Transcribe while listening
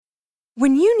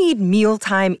When you need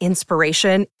mealtime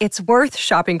inspiration, it's worth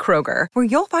shopping Kroger, where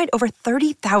you'll find over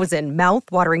 30,000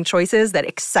 mouth-watering choices that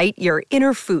excite your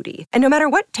inner foodie. And no matter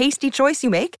what tasty choice you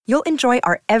make, you'll enjoy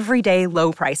our everyday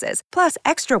low prices, plus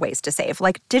extra ways to save,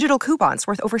 like digital coupons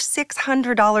worth over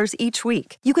 $600 each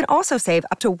week. You can also save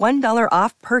up to $1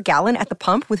 off per gallon at the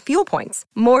pump with fuel points.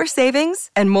 More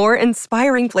savings and more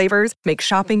inspiring flavors make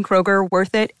shopping Kroger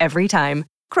worth it every time.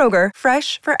 Kroger,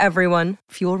 fresh for everyone.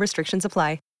 Fuel restrictions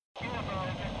apply.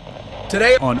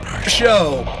 Today on our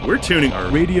show, we're tuning our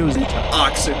radios into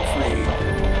Oxenfree.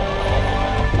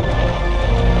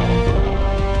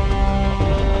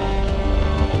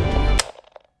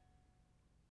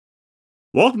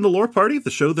 Welcome to Lore Party,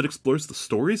 the show that explores the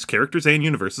stories, characters, and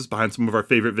universes behind some of our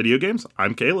favorite video games.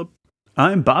 I'm Caleb.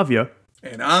 I'm Bavia.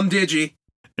 And I'm Digi.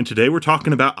 And today we're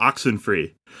talking about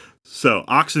Oxenfree. So,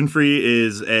 Oxenfree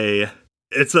is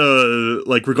it's a,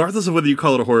 like, regardless of whether you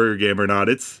call it a horror game or not,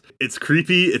 it's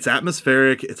creepy, it's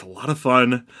atmospheric, it's a lot of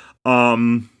fun.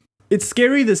 It's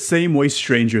scary the same way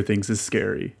Stranger Things is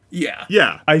scary.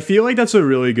 Yeah. I feel like that's a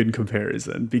really good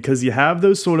comparison because you have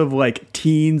those sort of like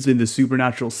teens in the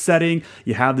supernatural setting.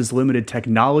 You have this limited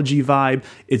technology vibe.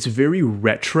 It's very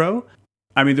retro.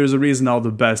 I mean, there's a reason all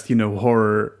the best,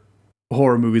 horror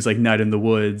movies like Night in the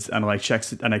Woods and like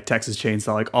Texas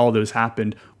Chainsaw, like all those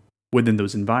happened within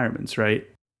those environments, right?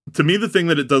 To me, the thing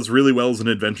that it does really well as an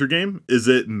adventure game is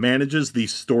it manages the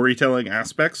storytelling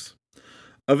aspects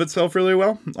of itself really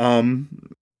well.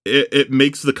 It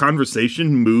makes the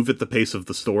conversation move at the pace of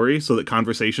the story so that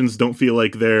conversations don't feel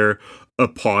like they're a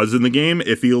pause in the game.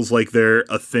 It feels like they're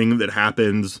a thing that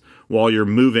happens while you're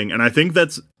moving. And I think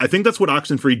that's what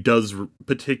Oxenfree does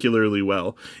particularly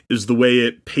well, is the way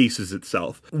it paces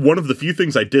itself. One of the few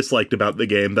things I disliked about the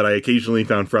game that I occasionally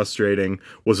found frustrating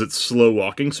was its slow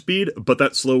walking speed, but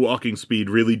that slow walking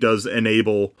speed really does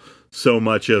enable so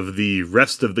much of the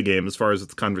rest of the game as far as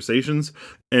its conversations.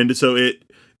 And so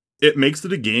it makes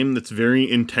it a game that's very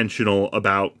intentional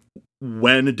about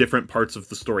when different parts of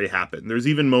the story happen. There's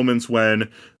even moments when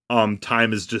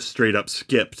time is just straight up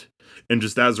skipped. And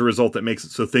just as a result, it makes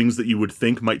it so things that you would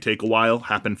think might take a while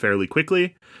happen fairly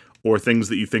quickly, or things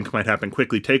that you think might happen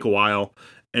quickly take a while.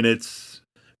 And it's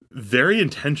very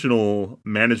intentional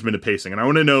management of pacing. And I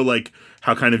want to know, like,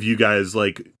 how kind of you guys,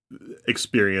 like,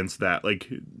 experience that. Like,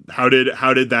 how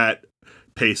did that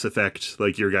pace affect,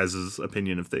 like, your guys'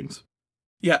 opinion of things?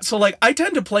 Yeah, so, like, I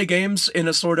tend to play games in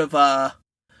a sort of, I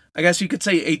guess you could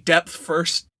say a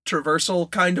depth-first traversal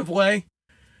kind of way.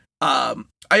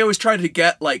 I always try to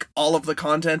get, like, all of the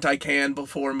content I can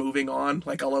before moving on.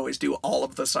 Like, I'll always do all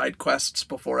of the side quests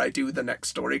before I do the next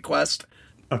story quest.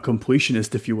 A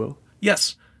completionist, if you will.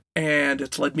 Yes, and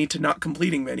it's led me to not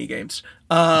completing many games.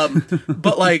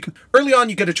 But, like, early on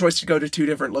you get a choice to go to 2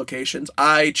 different locations.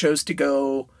 I chose to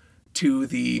go to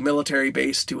the military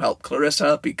base to help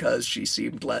Clarissa because she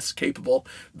seemed less capable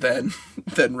than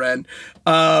Ren.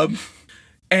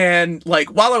 And, like,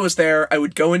 while I was there, I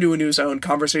would go into a new zone,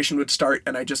 conversation would start,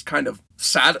 and I just kind of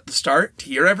sat at the start to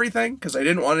hear everything, because I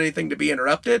didn't want anything to be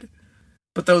interrupted.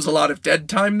 But there was a lot of dead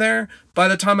time there. By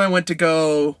the time I went to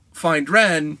go find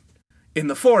Ren in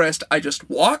the forest, I just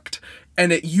walked,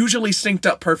 and it usually synced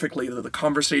up perfectly that the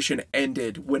conversation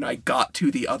ended when I got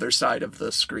to the other side of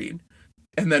the screen.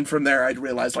 And then from there, I'd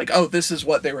realize, like, oh, this is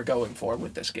what they were going for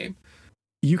with this game.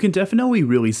 You can definitely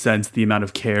really sense the amount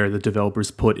of care that developers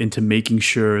put into making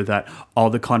sure that all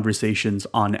the conversations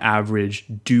on average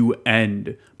do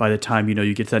end by the time,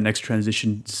 you get to that next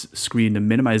transition screen to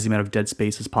minimize the amount of dead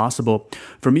space as possible.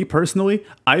 For me personally,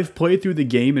 I've played through the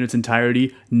game in its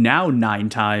entirety now 9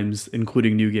 times,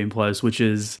 including New Game Plus, which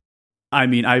is, I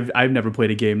mean, I've never played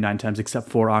a game 9 times except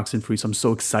for Oxenfree, so I'm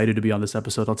so excited to be on this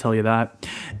episode, I'll tell you that.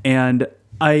 And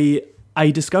I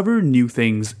discover new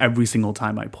things every single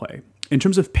time I play. In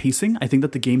terms of pacing, I think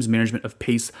that the game's management of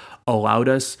pace allowed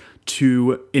us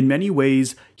to, in many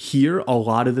ways, hear a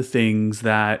lot of the things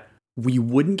that we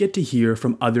wouldn't get to hear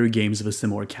from other games of a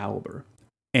similar caliber.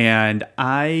 And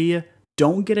I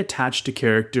don't get attached to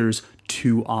characters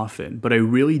too often, but I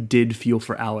really did feel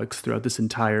for Alex throughout this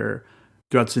entire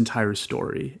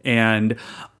story. And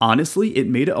honestly, it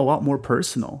made it a lot more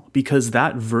personal because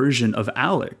that version of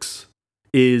Alex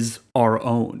is our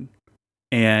own.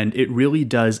 And it really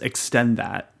does extend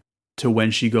that to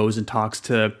when she goes and talks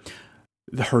to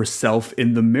herself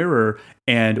in the mirror.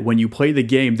 And when you play the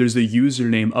game, there's a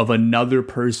username of another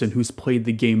person who's played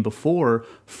the game before,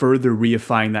 further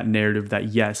reifying that narrative that,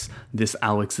 yes, this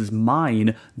Alex is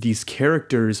mine. These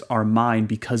characters are mine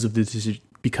because of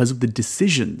the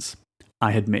decisions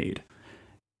I had made.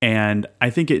 And I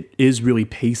think it is really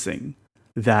pacing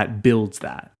that builds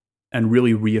that and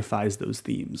really reifies those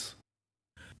themes.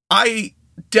 I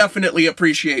definitely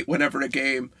appreciate whenever a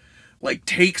game like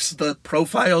takes the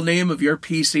profile name of your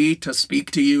PC to speak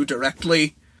to you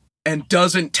directly and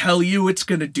doesn't tell you it's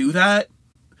going to do that.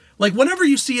 Like whenever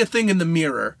you see a thing in the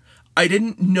mirror, I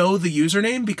didn't know the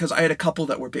username because I had a couple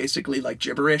that were basically like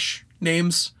gibberish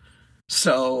names.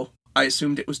 So I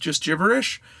assumed it was just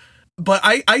gibberish. But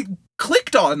I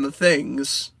clicked on the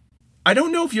things. I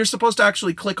don't know if you're supposed to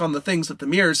actually click on the things that the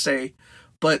mirrors say,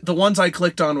 but the ones I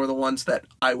clicked on were the ones that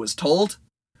I was told.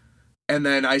 And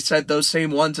then I said those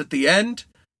same ones at the end,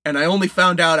 and I only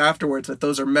found out afterwards that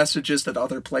those are messages that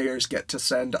other players get to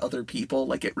send other people,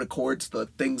 like it records the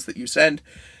things that you send.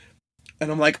 And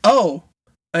I'm like, oh,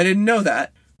 I didn't know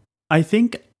that. I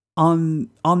think on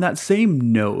that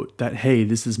same note that, hey,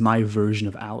 this is my version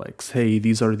of Alex. Hey,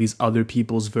 these are these other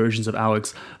people's versions of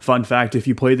Alex. Fun fact, if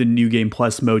you play the New Game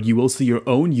Plus mode, you will see your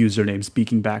own username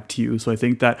speaking back to you. So I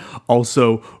think that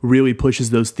also really pushes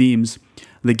those themes.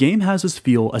 The game has us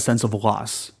feel a sense of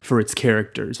loss for its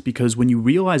characters, because when you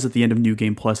realize at the end of New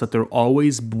Game Plus that there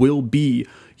always will be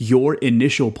your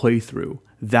initial playthrough,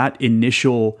 that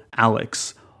initial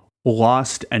Alex,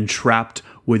 lost and trapped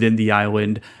within the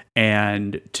island,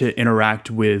 and to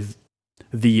interact with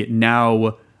the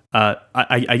now,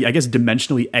 I guess,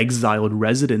 dimensionally exiled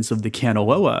residents of the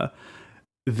Kanaloa,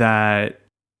 that,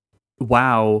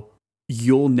 wow,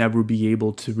 you'll never be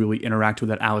able to really interact with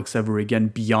that Alex ever again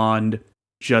beyond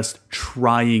just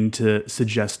trying to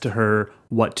suggest to her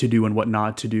what to do and what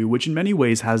not to do, which in many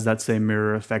ways has that same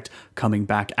mirror effect coming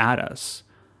back at us.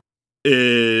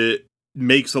 It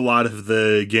makes a lot of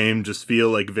the game just feel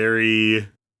like very,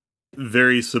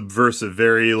 very subversive,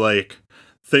 very like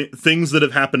things that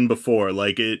have happened before.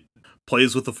 Like it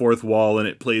plays with the fourth wall and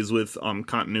it plays with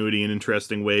continuity in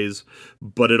interesting ways,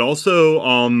 but it also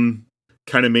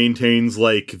kind of maintains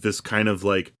like this kind of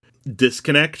like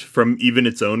disconnect from even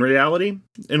its own reality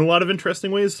in a lot of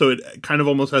interesting ways. So it kind of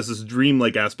almost has this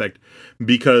dreamlike aspect,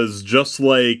 because just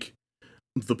like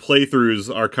the playthroughs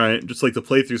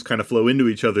kind of flow into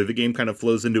each other, the game kind of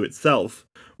flows into itself,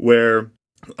 where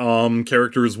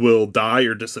characters will die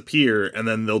or disappear and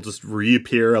then they'll just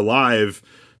reappear alive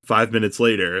 5 minutes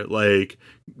later. Like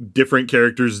different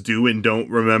characters do and don't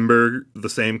remember the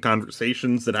same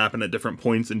conversations that happen at different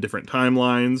points in different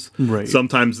timelines. Right.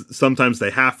 Sometimes they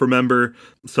half remember.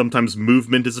 Sometimes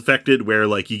movement is affected, where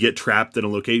like you get trapped in a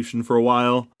location for a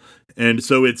while. And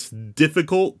so it's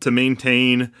difficult to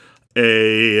maintain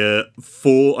a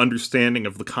full understanding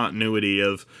of the continuity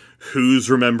of who's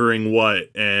remembering what,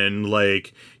 and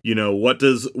like, you know, what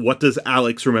does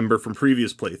Alex remember from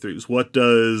previous playthroughs? What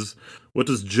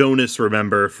does Jonas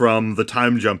remember from the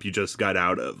time jump you just got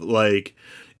out of? Like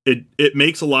it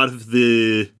makes a lot of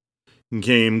the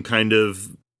game kind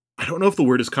of, I don't know if the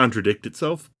word is contradict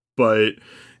itself, but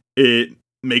it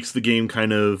makes the game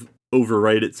kind of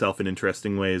overwrite itself in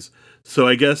interesting ways. So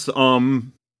I guess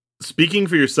speaking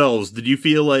for yourselves, did you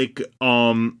feel like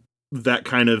that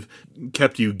kind of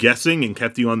kept you guessing and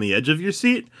kept you on the edge of your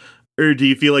seat? Or do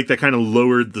you feel like that kind of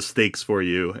lowered the stakes for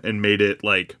you and made it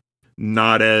like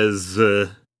not as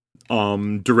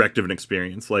direct of an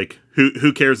experience? Like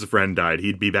who cares if Ren died?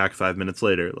 He'd be back 5 minutes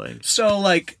later. So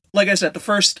like I said,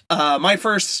 my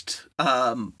first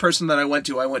person that I went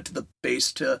to the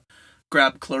base to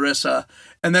grab Clarissa,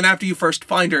 and then after you first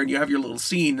find her and you have your little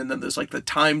scene, and then there's like the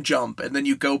time jump, and then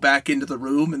you go back into the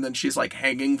room and then she's like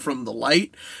hanging from the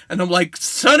light, and I'm like,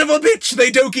 son of a bitch, they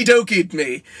doki'd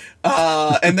me.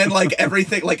 And then like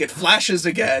everything, like it flashes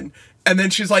again, and then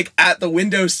she's like at the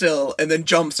windowsill and then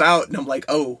jumps out, and I'm like,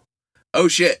 oh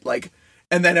shit, like,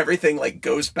 and then everything like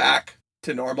goes back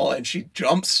to normal and she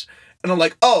jumps, and I'm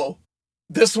like, oh,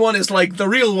 this one is like the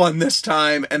real one this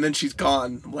time, and then she's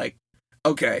gone. I'm like,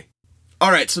 okay.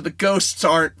 All right, so the ghosts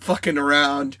aren't fucking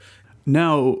around.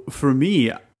 Now, for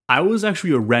me, I was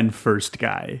actually a Ren first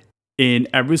guy. In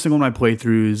every single one of my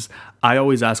playthroughs, I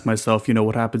always ask myself, you know,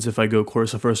 what happens if I go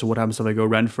Clarissa first, or what happens if I go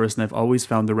Ren first? And I've always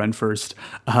found the Ren first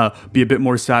be a bit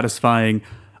more satisfying.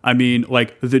 I mean,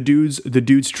 like the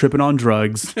dude's tripping on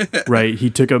drugs, right? He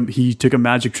took a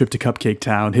magic trip to Cupcake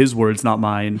Town. His words, not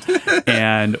mine.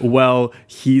 And well,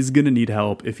 he's gonna need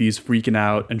help if he's freaking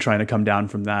out and trying to come down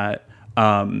from that.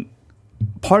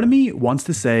 Part of me wants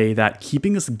to say that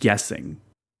keeping us guessing,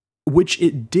 which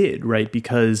it did, right?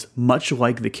 Because much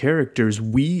like the characters,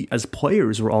 we as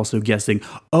players were also guessing,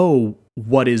 oh,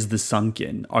 what is the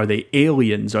Sunken? Are they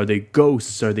aliens? Are they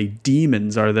ghosts? Are they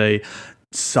demons? Are they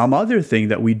some other thing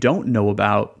that we don't know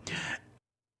about?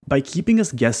 By keeping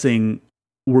us guessing,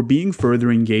 we're being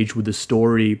further engaged with the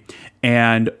story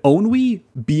and only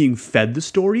being fed the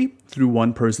story through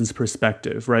one person's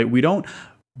perspective, right? We don't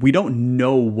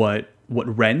know what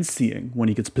what Ren's seeing when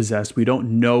he gets possessed. We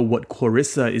don't know what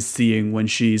Clarissa is seeing when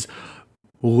she's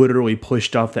literally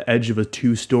pushed off the edge of a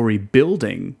 2-story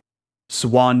building,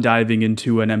 swan diving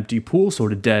into an empty pool,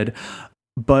 sort of dead.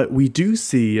 But we do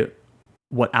see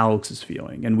what Alex is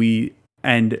feeling,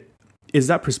 and is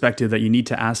that perspective that you need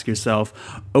to ask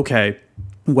yourself, okay,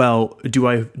 well, do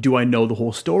I know the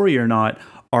whole story or not?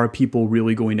 Are people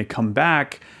really going to come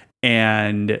back?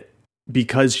 And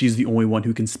because she's the only one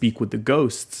who can speak with the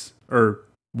ghosts or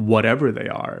whatever they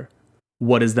are,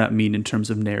 what does that mean in terms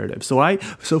of narrative?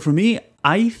 So for me,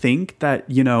 I think that,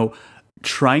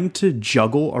 trying to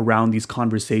juggle around these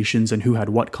conversations and who had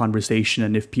what conversation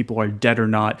and if people are dead or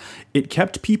not, it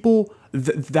kept people,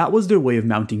 that was their way of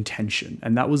mounting tension.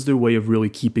 And that was their way of really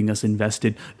keeping us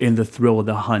invested in the thrill of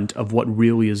the hunt of what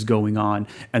really is going on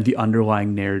and the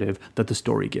underlying narrative that the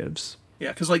story gives. Yeah,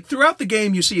 because throughout the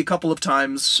game, you see a couple of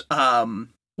times,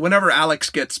 whenever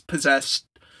Alex gets possessed,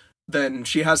 then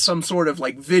she has some sort of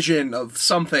vision of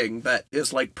something that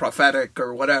is prophetic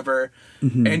or whatever.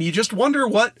 Mm-hmm. And you just wonder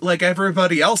what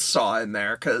everybody else saw in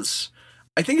there. Cause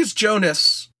I think it's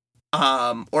Jonas,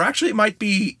 or actually it might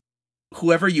be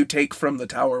whoever you take from the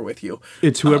tower with you.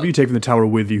 It's whoever you take from the tower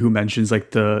with you who mentions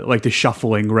the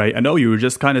shuffling, right? And you were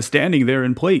just kind of standing there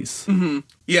in place. Mm-hmm.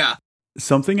 Yeah.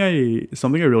 Something I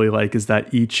really like is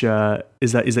that each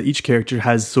character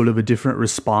has sort of a different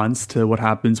response to what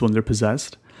happens when they're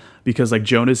possessed. Because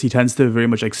Jonas, he tends to very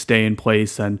much stay in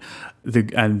place, and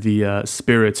the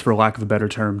spirits, for lack of a better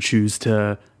term, choose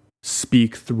to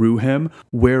speak through him.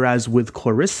 Whereas with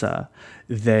Clarissa,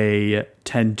 they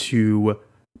tend to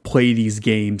play these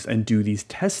games and do these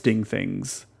testing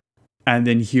things. And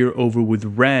then here over with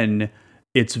Ren,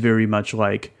 it's very much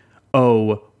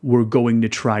we're going to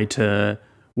try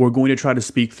to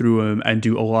speak through him and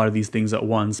do a lot of these things at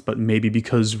once, but maybe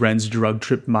because Ren's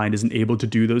drug-tripped mind isn't able to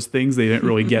do those things, they didn't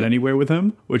really get anywhere with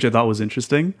him, which I thought was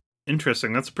interesting.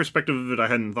 Interesting. That's a perspective that I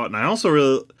hadn't thought, and I also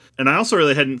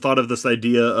really hadn't thought of this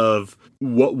idea of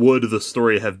what would the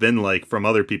story have been like from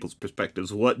other people's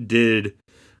perspectives. What did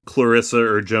Clarissa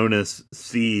or Jonas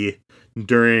see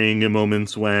during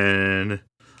moments when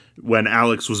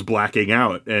Alex was blacking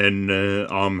out and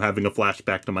having a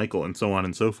flashback to Michael and so on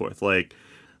and so forth?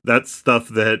 That's stuff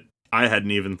that I hadn't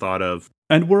even thought of.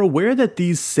 And we're aware that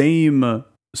these same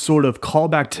sort of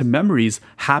callback to memories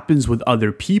happens with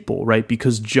other people, right?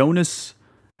 Because Jonas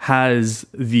has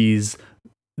this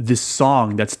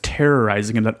song that's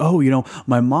terrorizing him, that,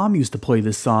 my mom used to play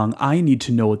this song. I need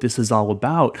to know what this is all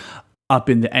about, up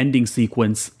in the ending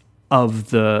sequence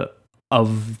of the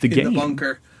game. In the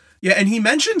bunker. Yeah, and he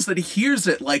mentions that he hears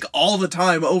it all the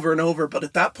time over and over, but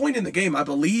at that point in the game, I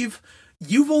believe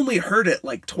you've only heard it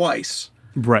twice.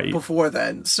 Right. Before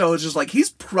then. So it's just he's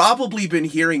probably been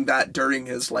hearing that during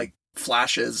his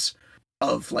flashes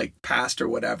of past or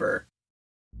whatever.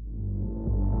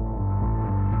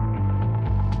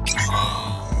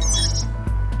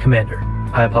 Commander,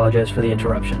 I apologize for the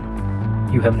interruption.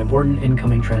 You have an important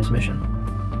incoming transmission.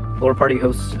 Lore Party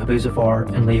hosts Abu Zafar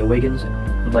and Leah Wiggins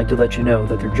would like to let you know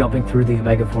that they're jumping through the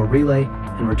Omega-4 relay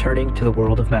and returning to the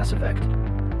world of Mass Effect.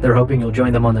 They're hoping you'll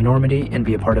join them on the Normandy and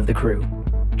be a part of the crew.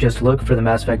 Just look for the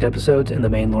Mass Effect episodes in the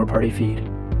main Lore Party feed.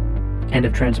 End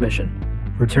of transmission.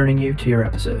 Returning you to your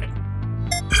episode.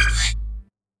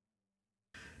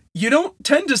 You don't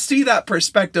tend to see that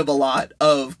perspective a lot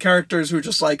of characters who are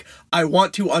just I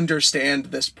want to understand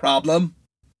this problem,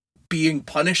 being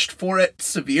punished for it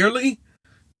severely.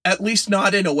 At least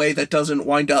not in a way that doesn't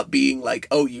wind up being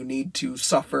you need to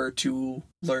suffer to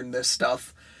learn this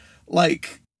stuff.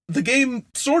 The game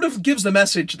sort of gives the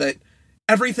message that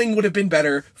everything would have been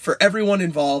better for everyone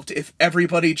involved if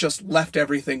everybody just left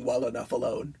everything well enough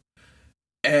alone.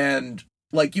 And,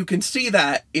 you can see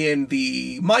that in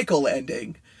the Michael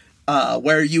ending,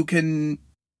 where you can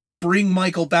bring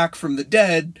Michael back from the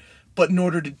dead, but in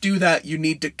order to do that, you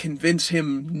need to convince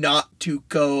him not to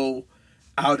go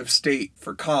out of state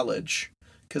for college,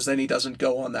 because then he doesn't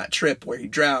go on that trip where he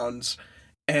drowns.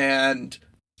 And,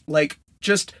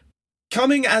 just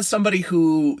coming as somebody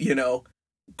who,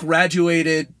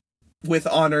 graduated with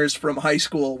honors from high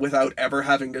school without ever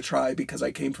having to try, because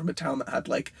I came from a town that had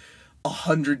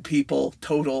 100 people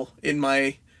total in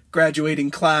my graduating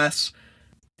class.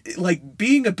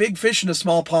 Being a big fish in a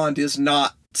small pond is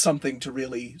not something to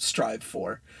really strive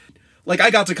for.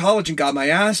 I got to college and got my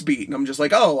ass beat, and I'm just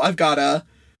I've gotta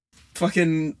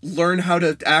fucking learn how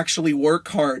to actually work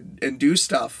hard and do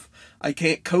stuff. I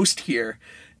can't coast here.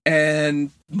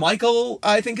 And Michael,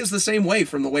 I think, is the same way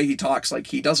from the way he talks.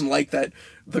 He doesn't like that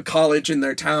the college in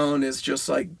their town is just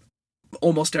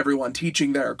almost everyone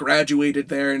teaching there graduated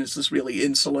there, and it's this really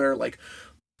insular,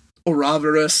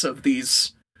 Ouroboros of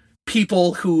these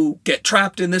people who get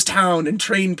trapped in this town and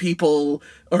train people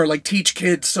or like teach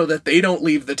kids so that they don't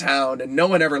leave the town, and no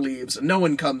one ever leaves and no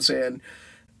one comes in.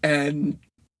 And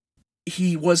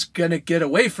he was gonna get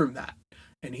away from that,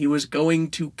 and he was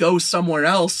going to go somewhere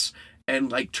else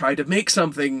and like try to make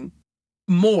something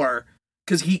more,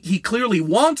 because he clearly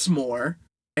wants more,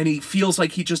 and he feels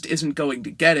like he just isn't going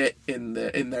to get it in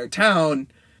their town.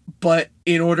 But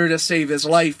in order to save his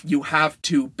life, you have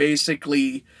to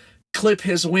basically clip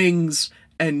his wings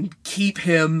and keep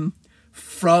him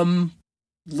from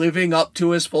living up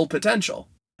to his full potential.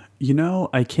 You know,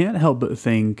 I can't help but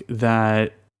think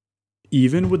that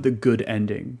even with the good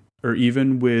ending, or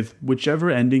even with whichever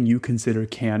ending you consider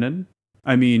canon,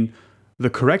 I mean, the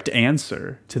correct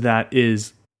answer to that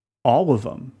is all of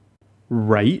them,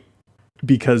 right?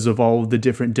 Because of all the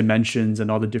different dimensions and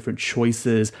all the different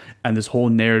choices and this whole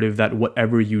narrative that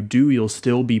whatever you do, you'll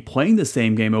still be playing the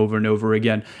same game over and over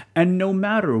again. And no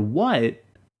matter what,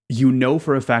 you know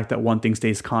for a fact that one thing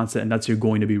stays constant, and that's you're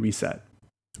going to be reset,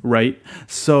 right?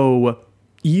 So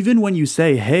even when you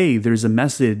say, hey, there's a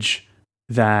message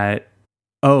that,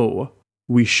 oh,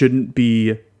 we shouldn't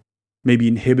be maybe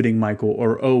inhibiting Michael,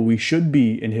 or, oh, we should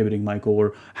be inhibiting Michael,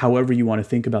 or however you want to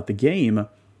think about the game,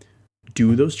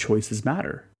 do those choices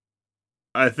matter?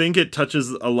 I think it touches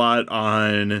a lot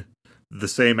on the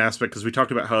same aspect, because we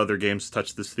talked about how other games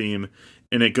touch this theme,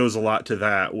 and it goes a lot to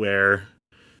that, where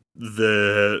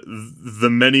the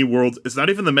many worlds, it's not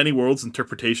even the many worlds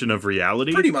interpretation of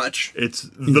reality. Pretty much. It's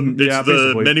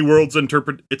the many worlds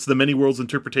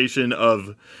interpretation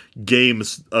of game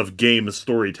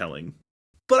storytelling.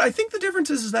 But I think the difference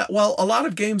is that, well, a lot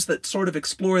of games that sort of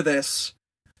explore this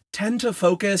tend to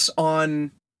focus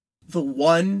on the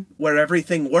one where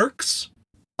everything works.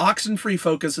 Oxenfree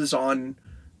focuses on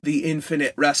the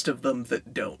infinite rest of them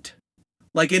that don't.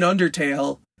 Like in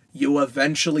Undertale, you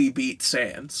eventually beat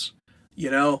Sans. You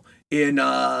know, in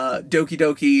Doki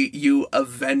Doki, you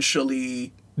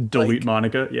eventually delete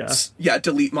Monica, yeah,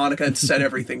 delete Monica and set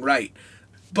everything right.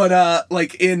 But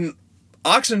like in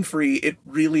Oxenfree, it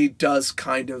really does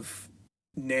kind of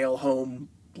nail home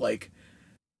like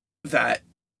that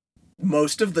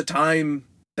most of the time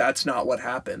that's not what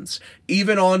happens.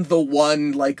 Even on the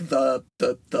one, like the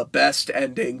best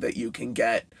ending that you can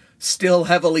get, still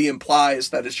heavily implies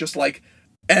that it's just like,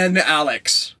 and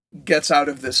Alex gets out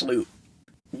of this loop.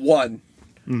 One.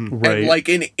 Right. And like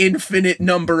an infinite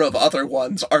number of other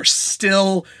ones are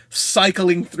still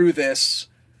cycling through this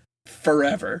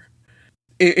forever.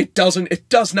 It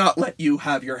does not let you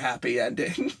have your happy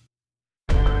ending.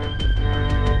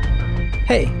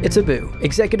 Hey, it's Abu,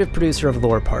 executive producer of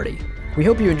Lore Party. We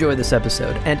hope you enjoyed this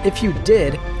episode, and if you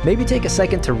did, maybe take a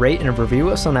second to rate and review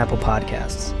us on Apple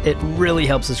Podcasts. It really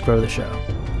helps us grow the show.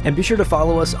 And be sure to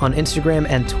follow us on Instagram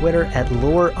and Twitter at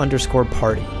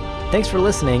lore_party. Thanks for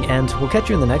listening, and we'll catch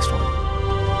you in the next one.